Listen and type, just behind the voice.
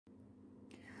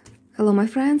Hello my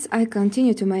friends, I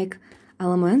continue to make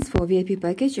elements for VIP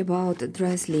package about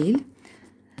Dress Lille,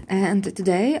 and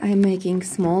today I'm making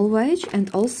small wedge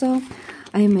and also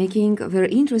I'm making a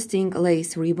very interesting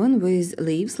lace ribbon with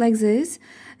leaves like this,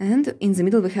 and in the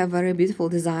middle we have very beautiful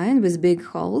design with big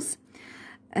holes.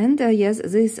 And yes,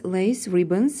 these lace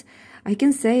ribbons, I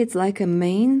can say it's like a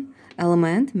main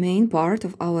part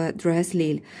of our Dress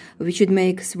Lille. We should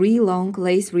make 3 long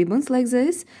lace ribbons like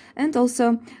this, and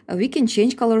also we can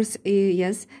change colors,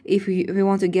 yes, if we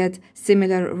want to get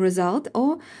similar result,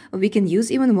 or we can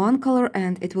use even one color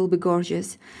and it will be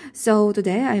gorgeous. So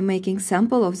today I'm making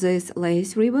sample of this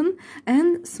lace ribbon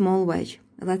and small wedge.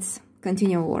 Let's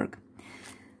continue work.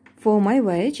 For my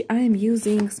wedge I am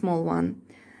using small one.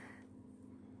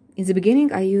 In the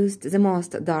beginning I used the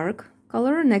most dark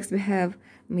color, next we have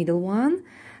middle one,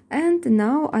 and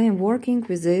now I am working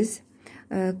with this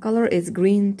color is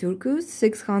green turquoise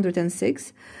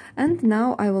 606, and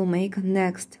now I will make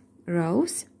next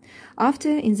rows. After,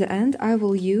 in the end, I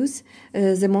will use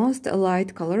the most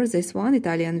light color, this one,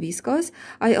 Italian viscose.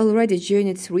 I already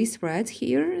joined 3 threads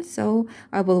here, so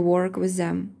I will work with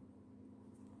them.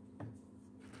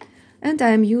 And I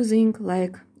am using,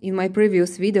 like in my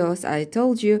previous videos I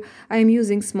told you, I am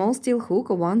using small steel hook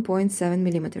 1.7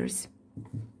 millimeters.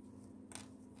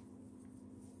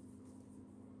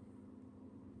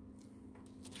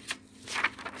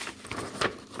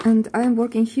 And I am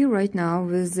working here right now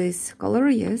with this color,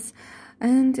 yes,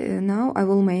 and now I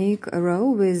will make a row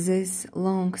with these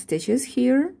long stitches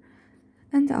here,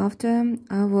 and after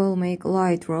I will make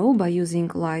light row by using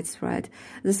light thread.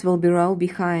 This will be row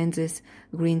behind this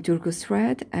green turquoise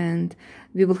thread, and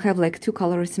we will have like 2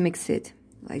 colors mixed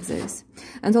like this.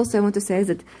 And also I want to say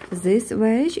that this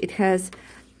wedge, it has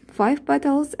 5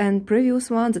 petals, and previous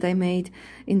one that I made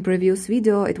in previous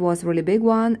video, it was really big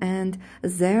one, and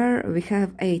there we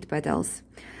have 8 petals.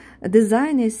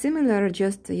 Design is similar,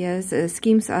 just yes,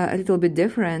 schemes are a little bit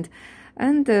different,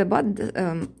 and but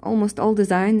almost all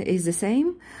design is the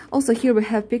same. Also here we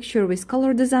have picture with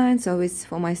color design, so it's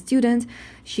for my student.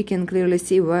 She can clearly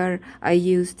see where I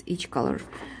used each color.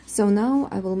 So now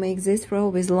I will make this row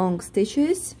with long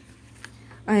stitches.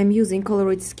 I am using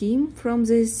colored scheme from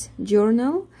this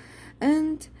journal,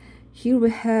 and here we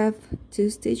have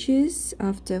 2 stitches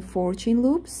after 4 chain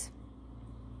loops,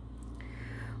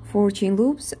 4 chain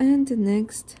loops, and the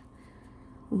next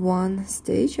 1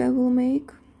 stitch I will make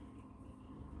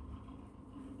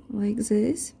like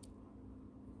this.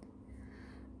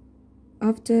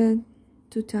 After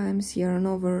 2 times yarn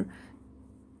over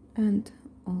and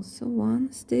also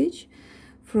 1 stitch.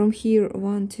 From here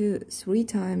 1, 2, 3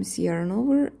 times yarn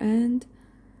over and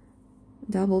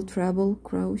double treble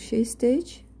crochet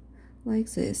stitch like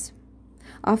this.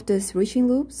 After 3 chain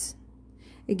loops,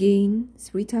 again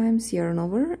 3 times yarn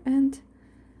over and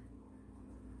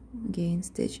again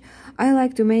stitch. I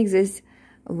like to make this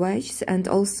wedges and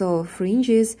also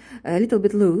fringes a little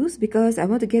bit loose because I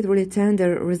want to get really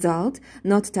tender result,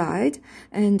 not tight,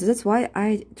 and that's why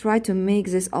I try to make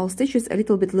this all stitches a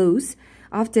little bit loose.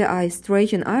 After I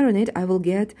stretch and iron it, I will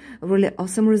get a really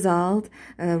awesome result,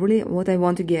 really what I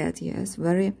want to get, yes,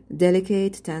 very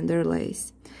delicate, tender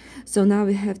lace. So now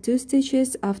we have 2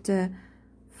 stitches after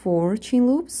 4 chain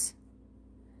loops,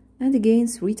 and again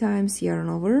 3 times yarn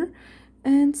over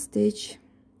and stitch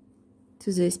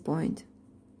to this point.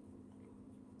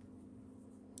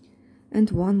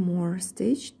 And 1 more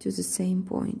stitch to the same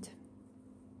point.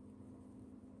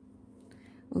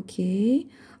 Okay,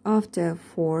 after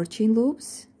 4 chain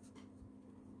loops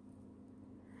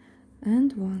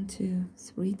and 1, 2,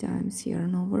 3 times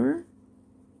yarn over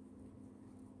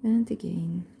and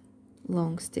again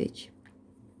long stitch.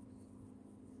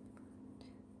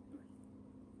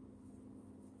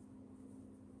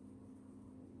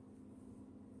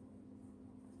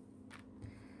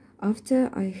 After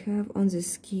I have on the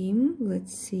scheme,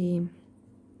 let's see,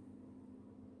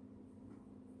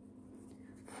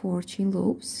 4 chain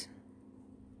loops,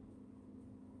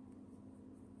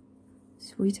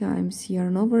 3 times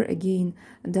yarn over, again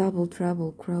double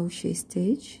treble crochet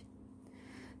stitch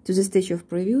to the stitch of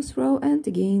previous row, and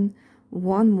again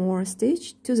 1 more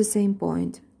stitch to the same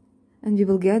point, and we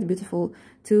will get beautiful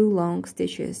 2 long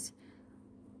stitches.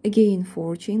 Again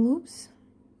 4 chain loops,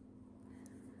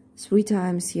 3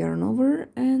 times yarn over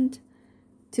and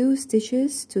 2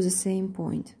 stitches to the same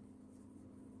point,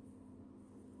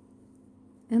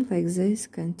 and like this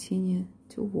continue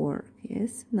to work.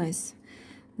 Yes, nice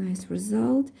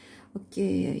result.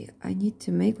 Okay, I need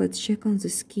to make, let's check on the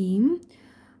scheme.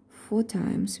 4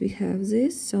 times we have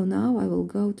this, so now I will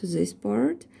go to this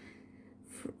part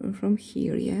from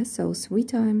here. Yeah, so 3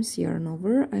 times yarn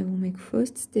over, I will make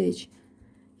first stitch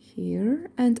here,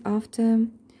 and after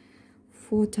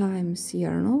 4 times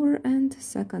yarn over and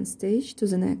second stitch to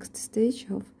the next stitch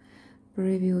of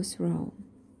previous row.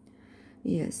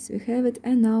 Yes, we have it.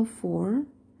 And now 4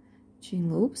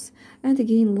 chain loops and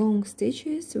again long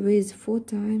stitches with 4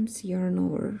 times yarn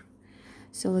over.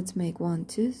 So let's make 1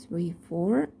 2 3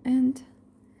 4 and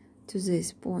to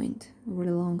this point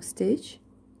really long stitch.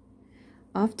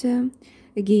 After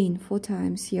again 4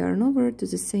 times yarn over to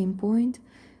the same point,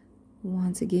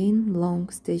 once again long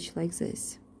stitch like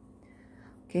this.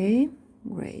 Okay,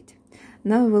 great.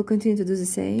 Now we will continue to do the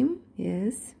same.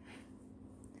 Yes,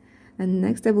 and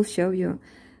next I will show you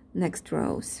next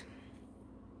rows.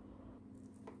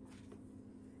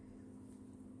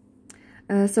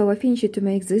 So I finished to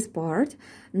make this part.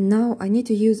 Now I need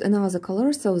to use another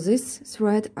color, so this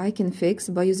thread I can fix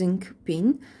by using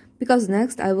pin, because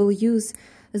next I will use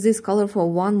this color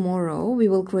for 1 more row. We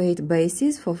will create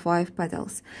bases for 5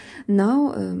 petals.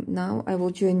 Now I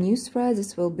will join new thread.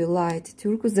 This will be light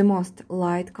turquoise, the most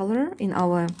light color in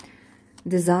our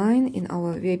design, in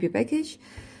our VIP package.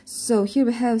 So here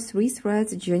we have 3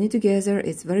 threads joined together.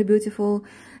 It's very beautiful,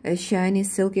 shiny,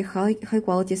 silky, high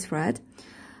quality thread.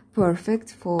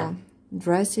 Perfect for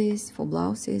dresses, for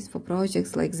blouses, for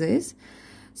projects like this.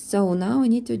 So now I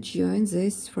need to join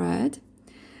this thread,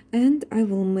 and I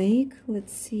will make,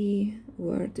 let's see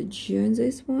where to join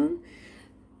this one,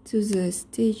 to the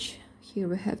stitch. Here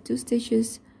we have 2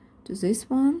 stitches to this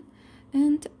one,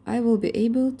 and I will be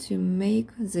able to make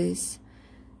this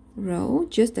row.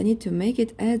 Just I need to make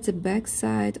it at the back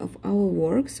side of our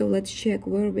work. So let's check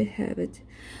where we have it.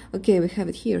 Okay, we have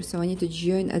it here. So I need to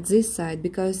join at this side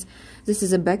because this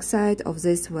is the back side of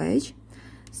this wedge.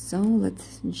 So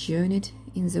let's join it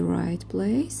in the right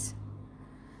place,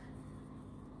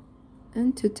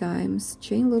 and 2 times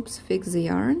chain loops, fix the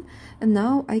yarn, and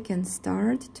now I can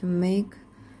start to make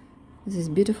this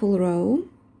beautiful row.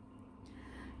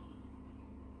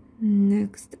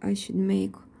 Next I should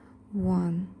make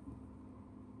 1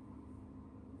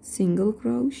 single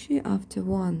crochet, after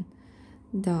 1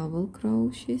 double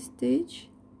crochet stitch,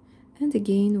 and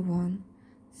again 1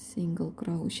 single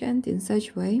crochet, and in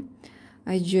such way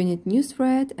I joined new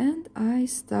thread and I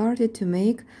started to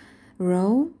make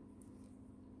row.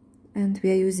 And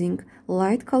we are using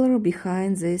light color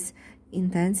behind this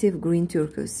intensive green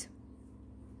turquoise.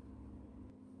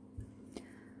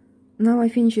 Now I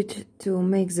finished to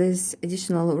make this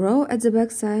additional row at the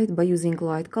back side by using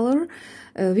light color.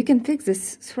 We can fix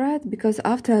this thread because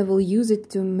after I will use it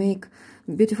to make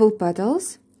beautiful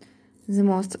petals, the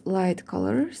most light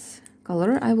color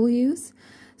I will use.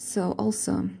 So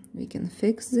also we can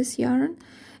fix this yarn.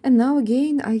 And now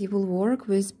again I will work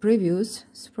with previous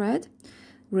thread,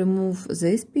 remove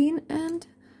this pin, and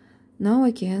now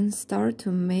I can start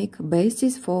to make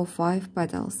bases for 5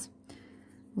 petals.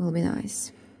 Will be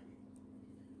nice.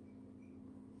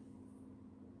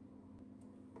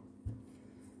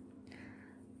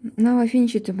 Now I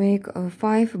finished to make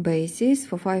 5 bases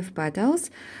for 5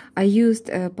 petals. I used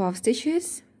puff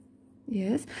stitches.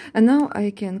 Yes, and now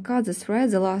I can cut the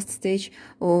thread, the last stitch,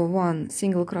 or 1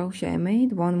 single crochet I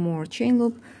made, 1 more chain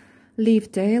loop,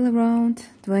 leave tail around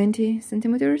 20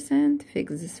 centimeters and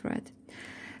fix the thread.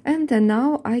 And then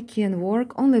now I can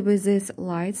work only with this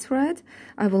light thread.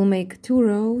 I will make 2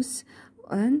 rows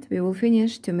and we will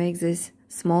finish to make this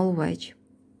small wedge.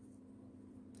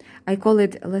 I call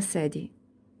it Lesedi,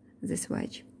 this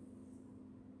wedge.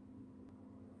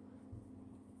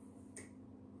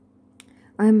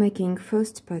 I'm making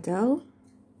first petal.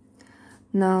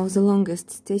 Now the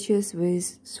longest stitches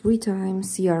with 3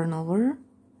 times yarn over.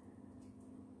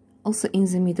 Also in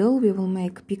the middle we will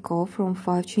make picot from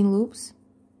 5 chain loops.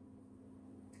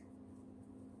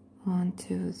 1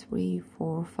 2 3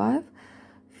 4 5.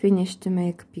 Finish to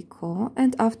make picot,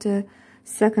 and after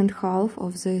second half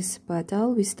of this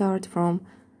petal we start from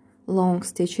long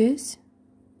stitches,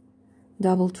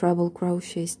 double treble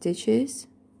crochet stitches.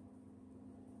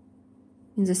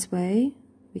 In this way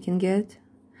we can get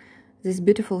this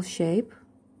beautiful shape.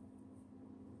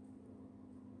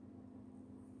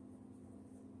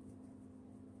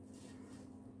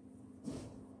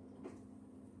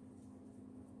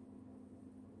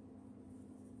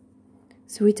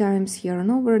 Three times yarn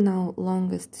over. Now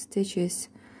longest stitches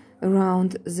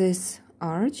around this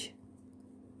arch,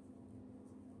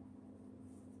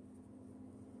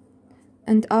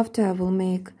 and after I will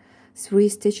make 3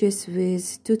 stitches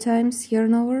with 2 times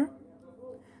yarn over.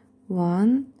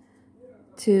 1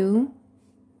 2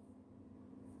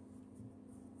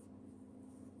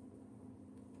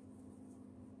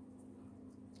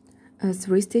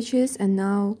 3 stitches, and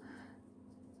now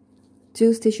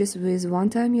 2 stitches with 1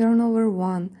 time yarn over,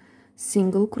 1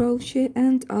 single crochet,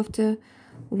 and after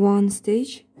one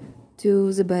stitch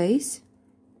to the base,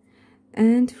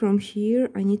 and from here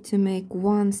I need to make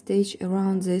one stitch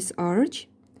around this arch,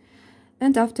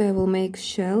 and after I will make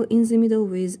shell in the middle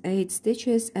with 8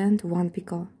 stitches and 1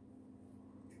 picot.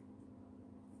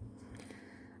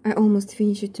 I almost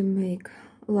finished to make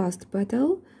last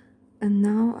petal, and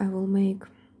now I will make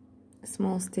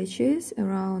small stitches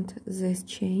around this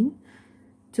chain,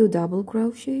 2 double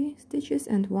crochet stitches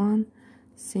and 1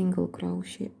 single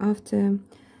crochet. After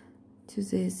to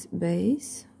this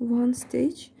base 1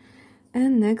 stitch,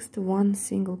 and next 1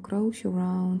 single crochet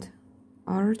around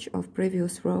arch of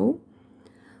previous row.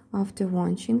 After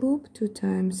 1 chain loop, 2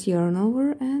 times yarn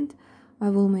over, and I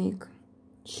will make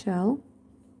shell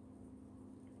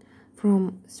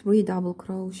from 3 double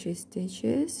crochet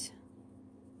stitches,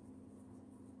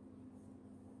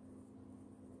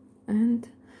 and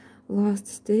last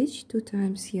stitch 2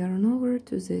 times yarn over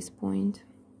to this point.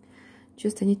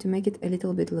 Just I need to make it a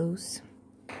little bit loose.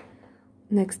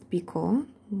 Next picot,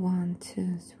 1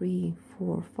 2 3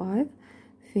 4 5.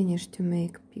 Finish to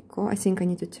make picot. I think I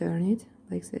need to turn it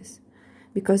like this,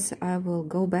 because I will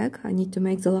go back. I need to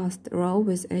make the last row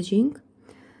with edging.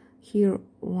 Here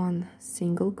 1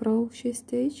 single crochet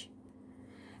stitch,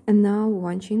 and now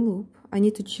 1 chain loop. I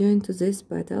need to join to this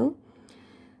petal,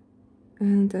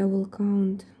 and I will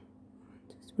count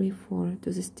 1 2 3 4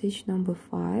 to the stitch number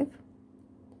 5.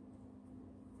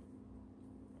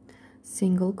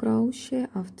 Single crochet,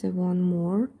 after 1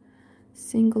 more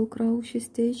single crochet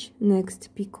stitch, next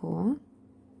picot.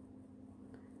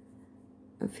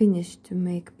 Finish to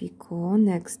make picot,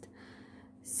 next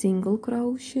single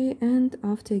crochet, and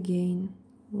after again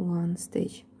 1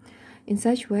 stitch. In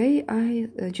such way I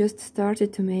just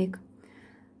started to make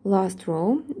last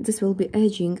row. This will be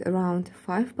edging around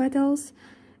 5 petals,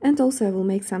 and also I will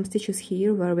make some stitches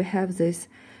here where we have this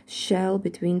shell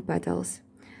between petals.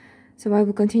 So I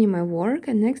will continue my work,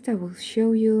 and next I will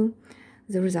show you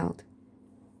the result.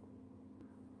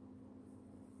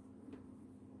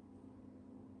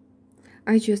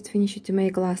 I just finished to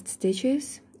make last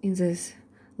stitches in this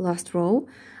last row.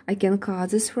 I can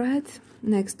cut this thread.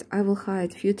 Next I will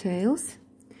hide few tails,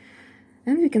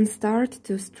 and we can start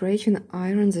to stretch and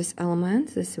iron this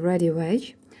element, this ready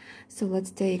wedge. So let's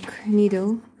take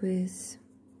needle with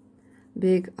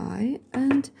big eye,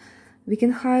 and we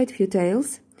can hide few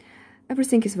tails.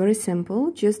 Everything is very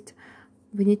simple, just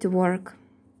we need to work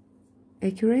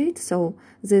accurate. So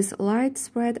this light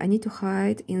thread I need to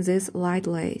hide in this light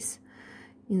lace.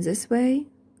 In this way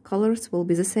colors will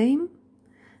be the same,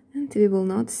 and we will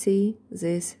not see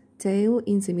this tail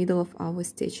in the middle of our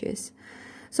stitches.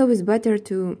 So it's better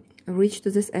to reach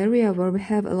to this area where we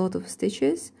have a lot of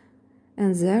stitches,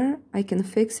 and there I can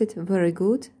fix it very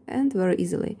good and very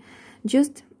easily.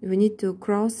 Just we need to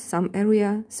cross some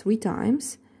area 3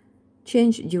 times,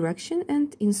 change direction,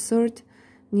 and insert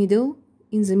needle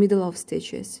in the middle of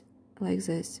stitches like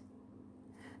this.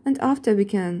 And after we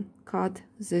can cut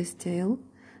this tail,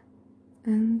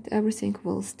 and everything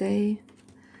will stay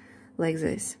like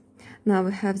this. Now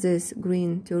we have this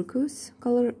green turquoise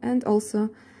color, and also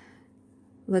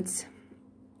let's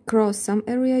cross some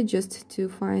area just to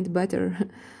find better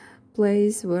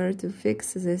place where to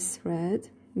fix this thread.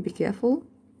 Be careful.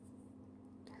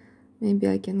 Maybe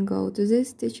I can go to these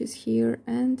stitches here,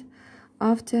 and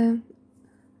after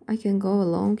I can go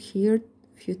along here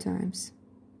a few times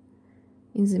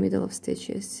in the middle of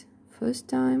stitches. First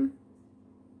time,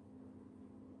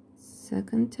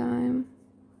 second time,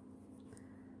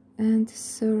 and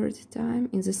third time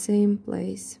in the same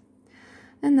place.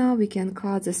 And now we can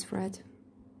cut this thread.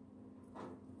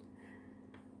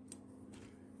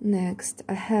 Next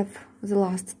I have the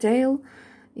last tail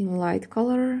in light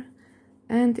color,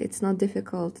 and it's not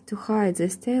difficult to hide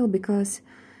this tail, because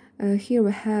here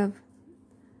we have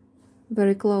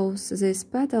very close this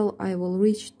petal. I will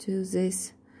reach to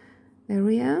this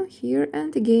area here,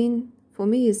 and again for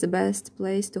me is the best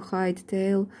place to hide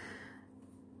tail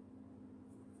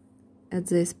at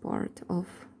this part of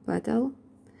petal.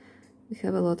 We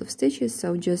have a lot of stitches,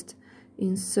 so just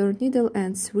insert needle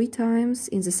and 3 times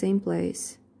in the same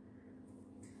place.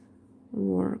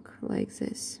 Work like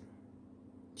this.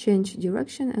 Change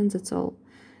direction, and that's all.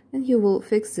 And you will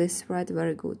fix this thread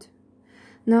very good.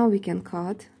 Now we can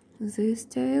cut this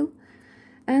tail,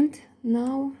 and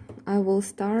now I will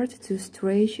start to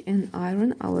stretch and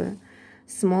iron our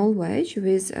small wedge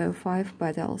with 5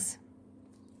 petals.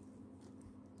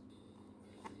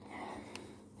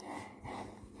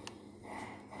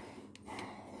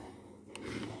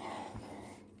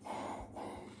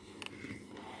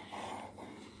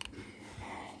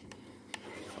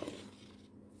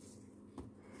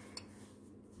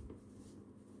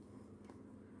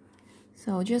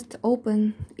 So just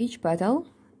open each petal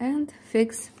and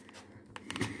fix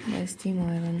by steam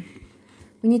iron.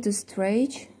 We need to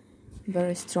stretch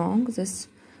very strong this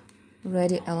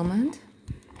ready element,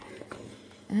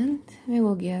 and we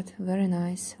will get very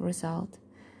nice result.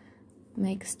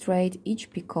 Make straight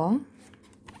each picot.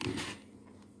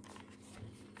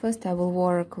 First I will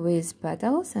work with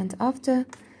petals, and after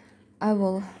I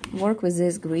will work with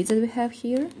these grids that we have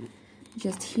here.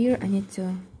 Just here I need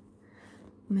to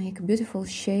make a beautiful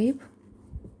shape.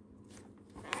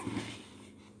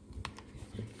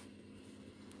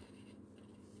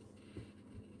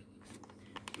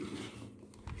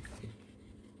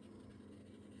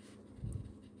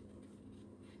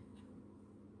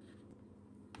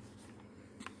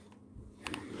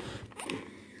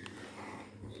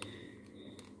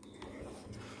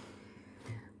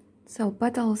 So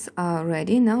petals are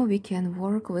ready. Now we can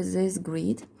work with this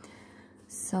grid.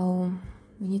 So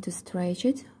we need to stretch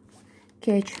it,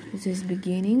 catch this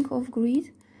beginning of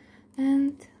grid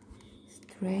and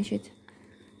stretch it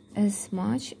as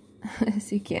much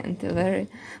as you can, the very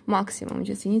maximum.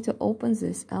 Just you need to open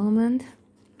this element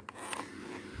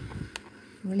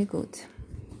really good.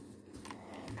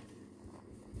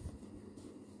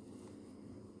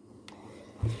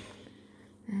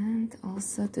 And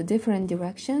also to different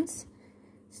directions,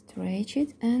 stretch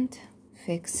it and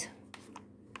fix.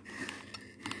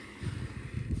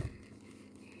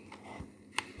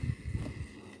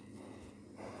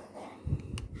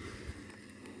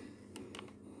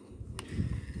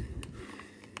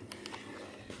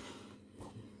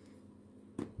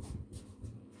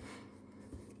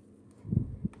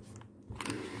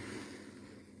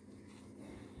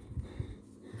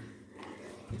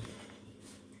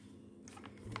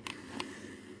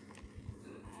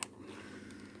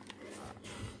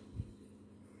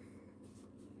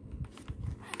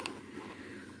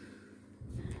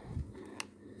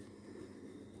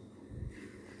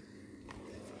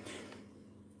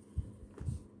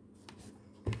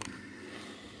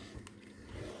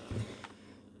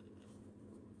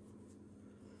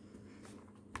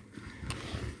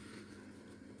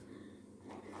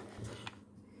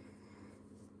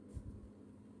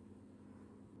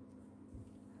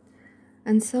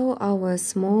 And so our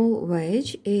small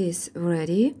wedge is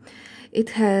ready. It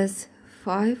has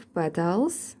 5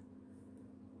 petals,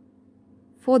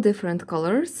 4 different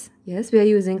colors. Yes, we are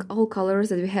using all colors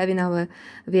that we have in our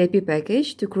VIP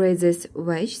package to create this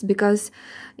wedge, because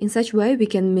in such way we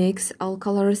can mix all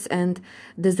colors and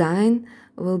design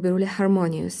will be really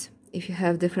harmonious if you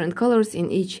have different colors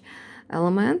in each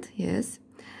element. Yes,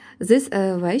 this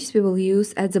wedge we will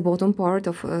use at the bottom part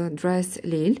of Dress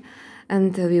Lille,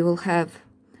 and we will have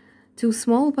 2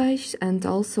 small wedges and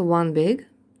also 1 big,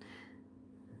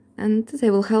 and they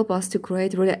will help us to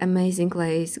create really amazing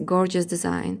lace, gorgeous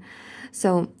design.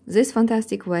 So this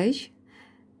fantastic wedge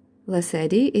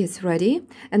Lassetti is ready,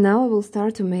 and now I will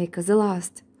start to make the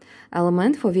last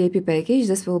element for VIP package.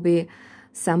 This will be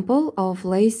sample of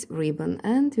lace ribbon,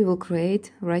 and we will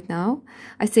create right now.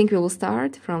 I think we will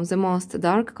start from the most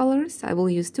dark colors. I will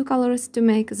use 2 colors to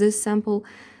make this sample,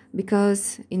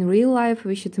 because in real life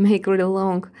we should make really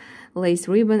long lace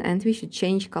ribbon and we should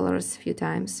change colors a few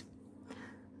times.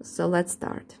 So let's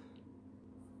start.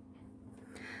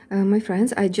 My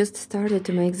friends, I just started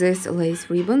to make this lace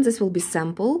ribbon. This will be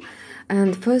sample,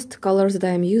 and first colors that I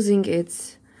am using,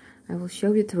 I will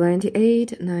show you,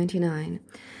 28.99.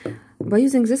 By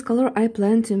using this color I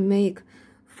plan to make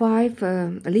 5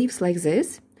 leaves like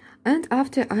this, and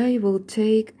after I will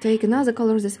take another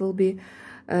color. This will be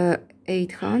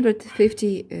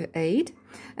 858,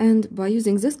 and by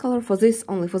using this color for this,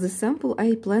 only for this sample,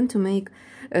 I plan to make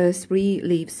 3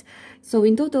 leaves. So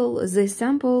in total this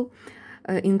sample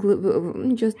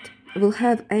will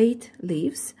have 8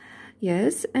 leaves.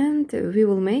 Yes, and we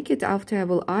will make it after I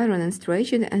will iron and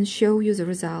stretch it and show you the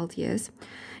result. Yes,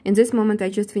 in this moment I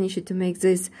just finished to make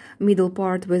this middle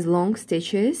part with long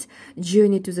stitches,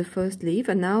 join it to the first leaf,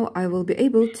 and now I will be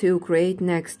able to create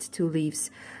next 2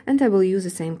 leaves, and I will use the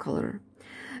same color.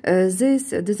 This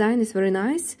design is very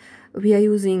nice. We are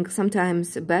using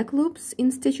sometimes back loops in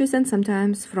stitches and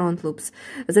sometimes front loops.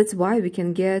 That's why we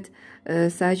can get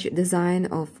such design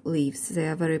of leaves. They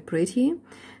are very pretty.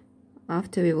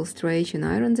 After we will stretch and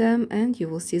iron them, and you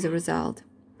will see the result,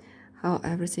 how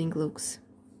everything looks.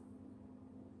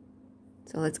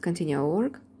 So let's continue our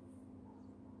work.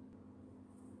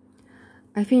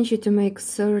 I finished to make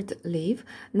 3rd leaf.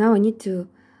 Now I need to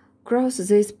cross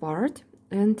this part,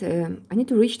 and I need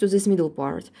to reach to this middle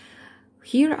part.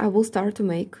 Here I will start to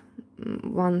make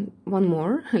one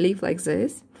more leaf like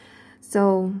this.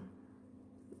 So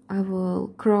I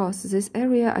will cross this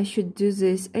area. I should do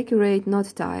this accurate,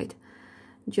 not tight,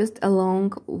 just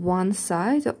along one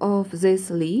side of this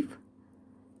leaf.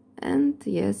 And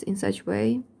yes, in such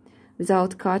way,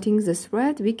 without cutting the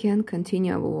thread, we can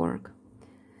continue our work.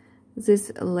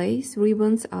 These lace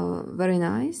ribbons are very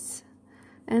nice,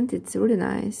 and it's really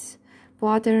nice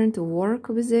pattern to work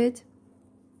with it.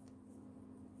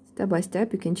 Step by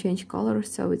step you can change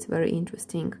colors, so it's very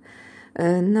interesting.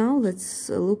 Now let's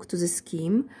look to the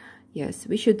scheme. Yes,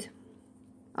 we should,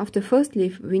 after first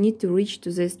leaf, we need to reach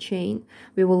to this chain.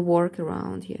 We will work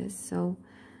around, yes, so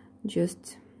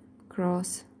just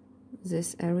cross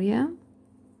this area.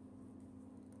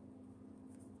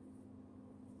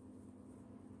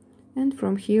 And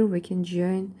from here we can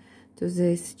join to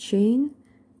this chain.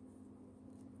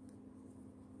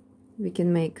 We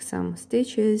can make some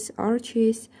stitches,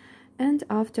 arches, and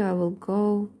after I will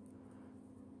go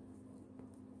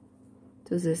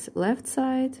to this left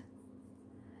side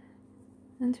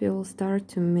and we will start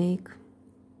to make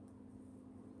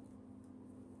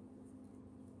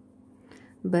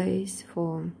base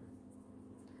for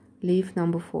leaf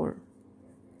number 4.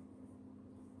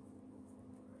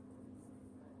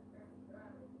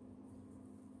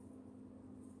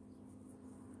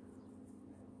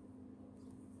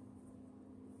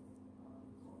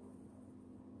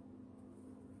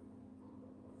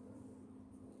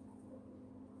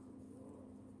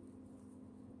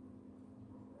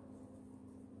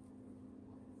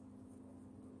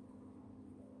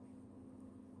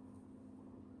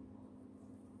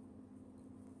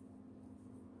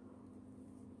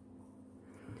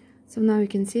 So now you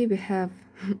can see we have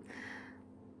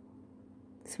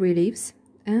 3 leaves,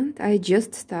 and I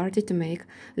just started to make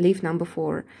leaf number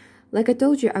 4. Like I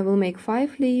told you, I will make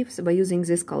 5 leaves by using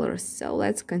these colors, so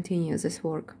let's continue this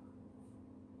work.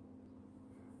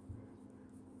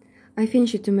 I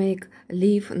finished to make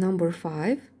leaf number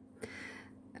 5.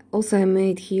 Also I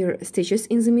made here stitches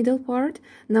in the middle part.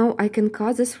 Now I can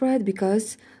cut the thread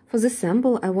because for the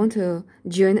sample I want to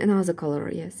join another color,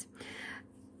 yes.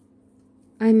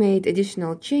 I made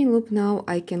additional chain loop. Now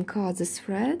I can cut this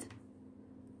thread,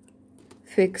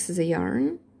 fix the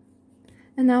yarn,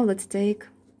 and now let's take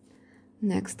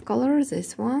next color,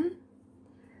 this one.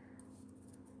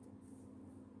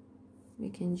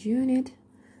 We can join it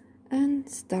and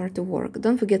start to work.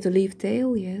 Don't forget to leave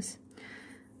tail, yes,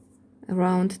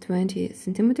 around 20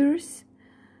 centimeters.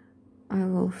 I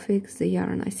will fix the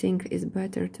yarn. I think it's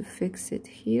better to fix it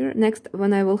here. Next,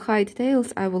 when I will hide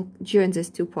tails, I will join these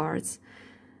 2 parts.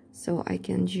 So I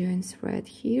can join thread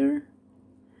here,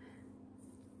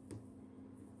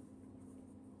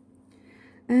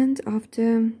 and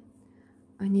after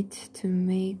I need to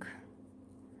make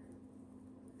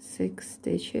 6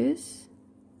 stitches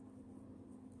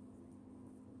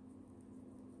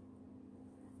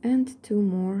and 2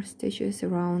 more stitches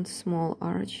around small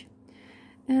arch,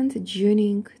 and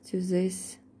joining to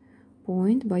this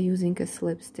point by using a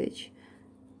slip stitch.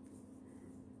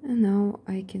 And now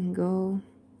I can go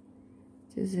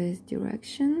to this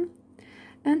direction,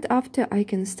 and after I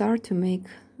can start to make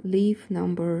leaf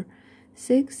number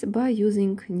 6 by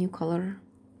using new color.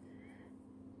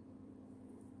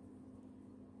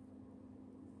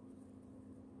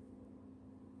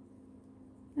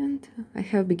 And I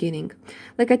have beginning.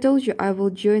 Like I told you, I will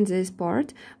join this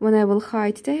part. When I will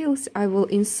hide tails, I will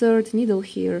insert needle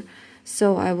here,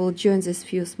 so I will join these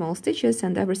few small stitches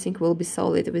and everything will be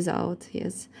solid without,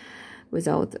 yes,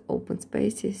 without open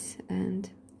spaces, and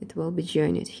it will be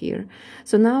joined here.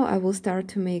 So now I will start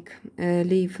to make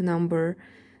leaf number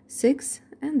 6,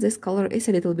 and this color is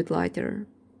a little bit lighter.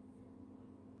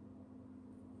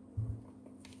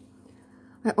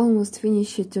 I almost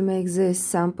finished to make this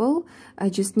sample. I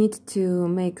just need to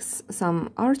make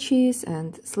some arches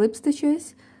and slip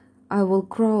stitches. I will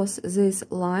cross this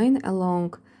line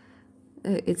along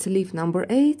its leaf number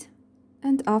 8,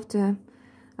 and after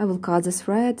I will cut the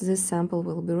thread. This sample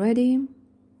will be ready.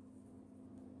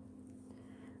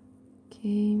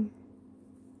 Okay,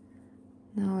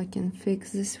 now I can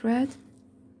fix this thread.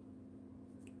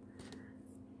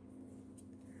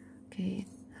 Okay,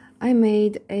 I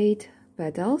made 8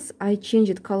 petals. I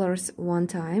changed colors 1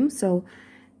 time, so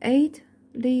 8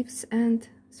 leaves and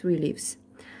 3 leaves.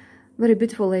 Very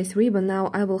beautiful lace ribbon. Now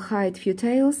I will hide few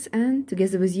tails, and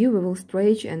together with you we will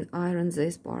stretch and iron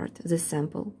this part, this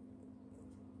sample.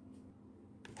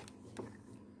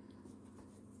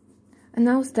 And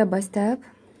now step by step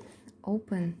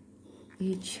open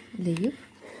each leaf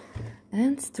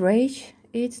and stretch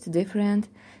it to different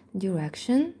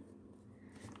direction,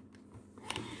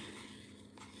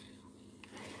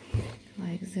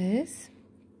 like this.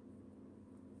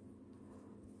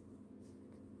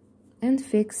 and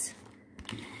fix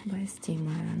by steam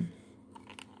iron.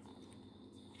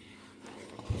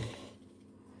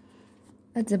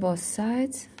 At the both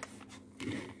sides.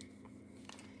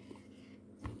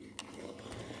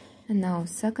 And now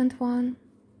second one.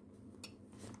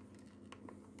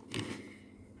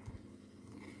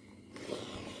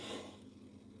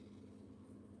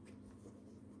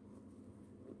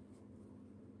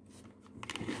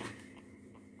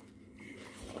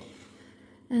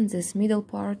 And this middle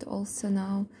part also.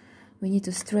 Now we need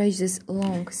to stretch these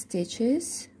long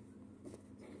stitches.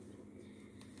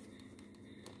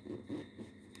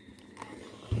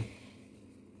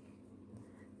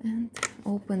 And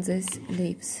open these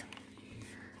leaves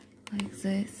like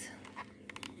this.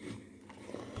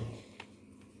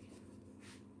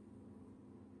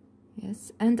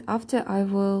 Yes, and after I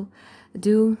will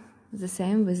do the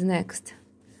same with next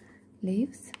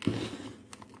leaves.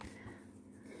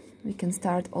 We can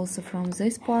start also from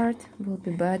this part, will be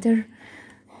better.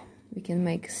 We can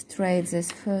make straight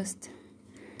this first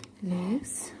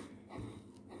leaves.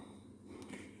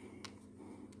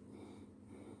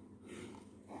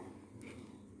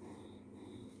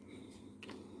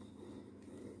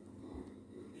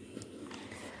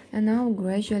 And now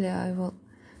gradually I will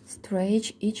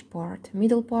stretch each part,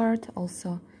 middle part,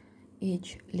 also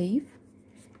each leaf.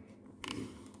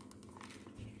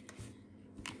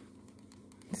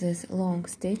 These long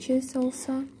stitches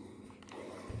also.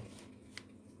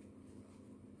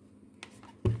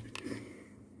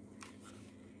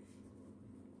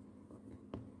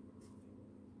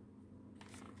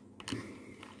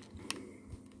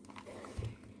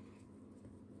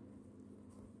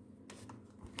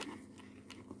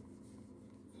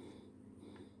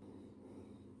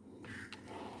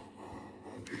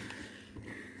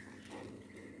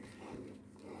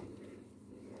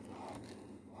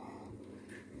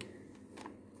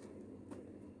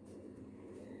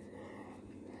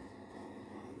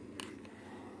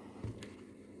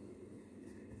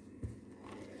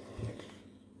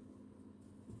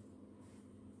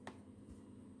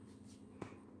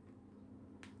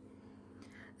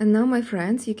 And now, my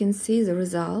friends, you can see the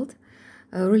result.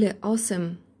 A really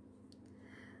awesome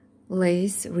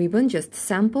lace ribbon, just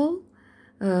sample,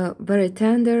 very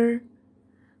tender,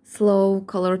 slow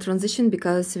color transition,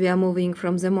 because we are moving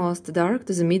from the most dark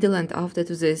to the middle and after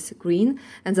to this green,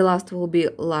 and the last will be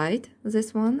light,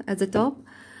 this one at the top.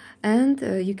 And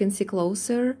you can see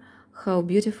closer how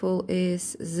beautiful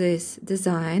is this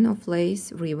design of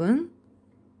lace ribbon.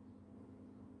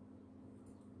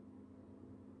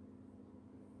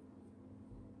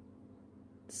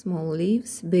 Small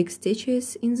leaves, big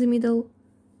stitches in the middle.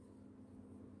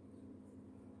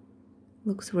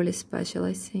 Looks really special,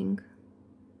 I think.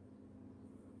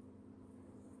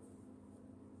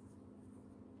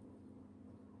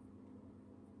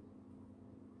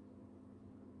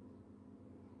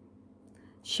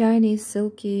 Shiny,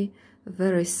 silky,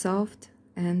 very soft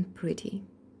and pretty.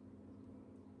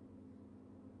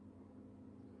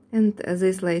 And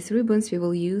these lace ribbons we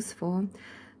will use for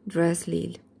Dress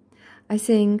Lille, I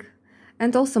think.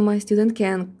 And also my student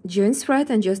can join thread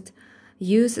and just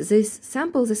use this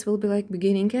sample. This will be like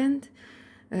beginning end.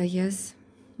 Yes,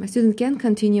 my student can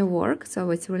continue work, so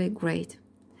it's really great.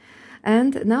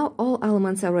 And now all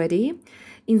elements are ready.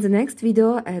 In the next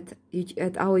video at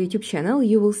our YouTube channel,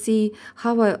 you will see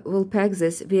how I will pack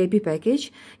this VIP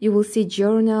package. You will see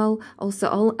journal, also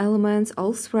all elements,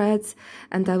 all threads,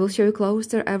 and I will show you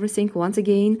closer everything once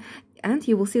again. And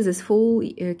you will see this full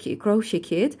crochet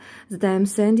kit that I am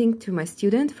sending to my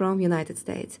student from United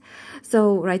States.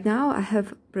 So right now I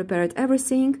have prepared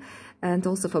everything, and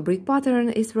also fabric pattern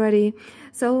is ready.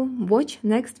 So watch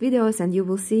next videos and you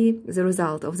will see the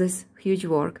result of this huge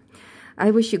work. I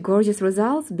wish you gorgeous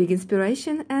results, big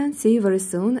inspiration, and see you very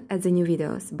soon at the new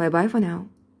videos. Bye bye for now.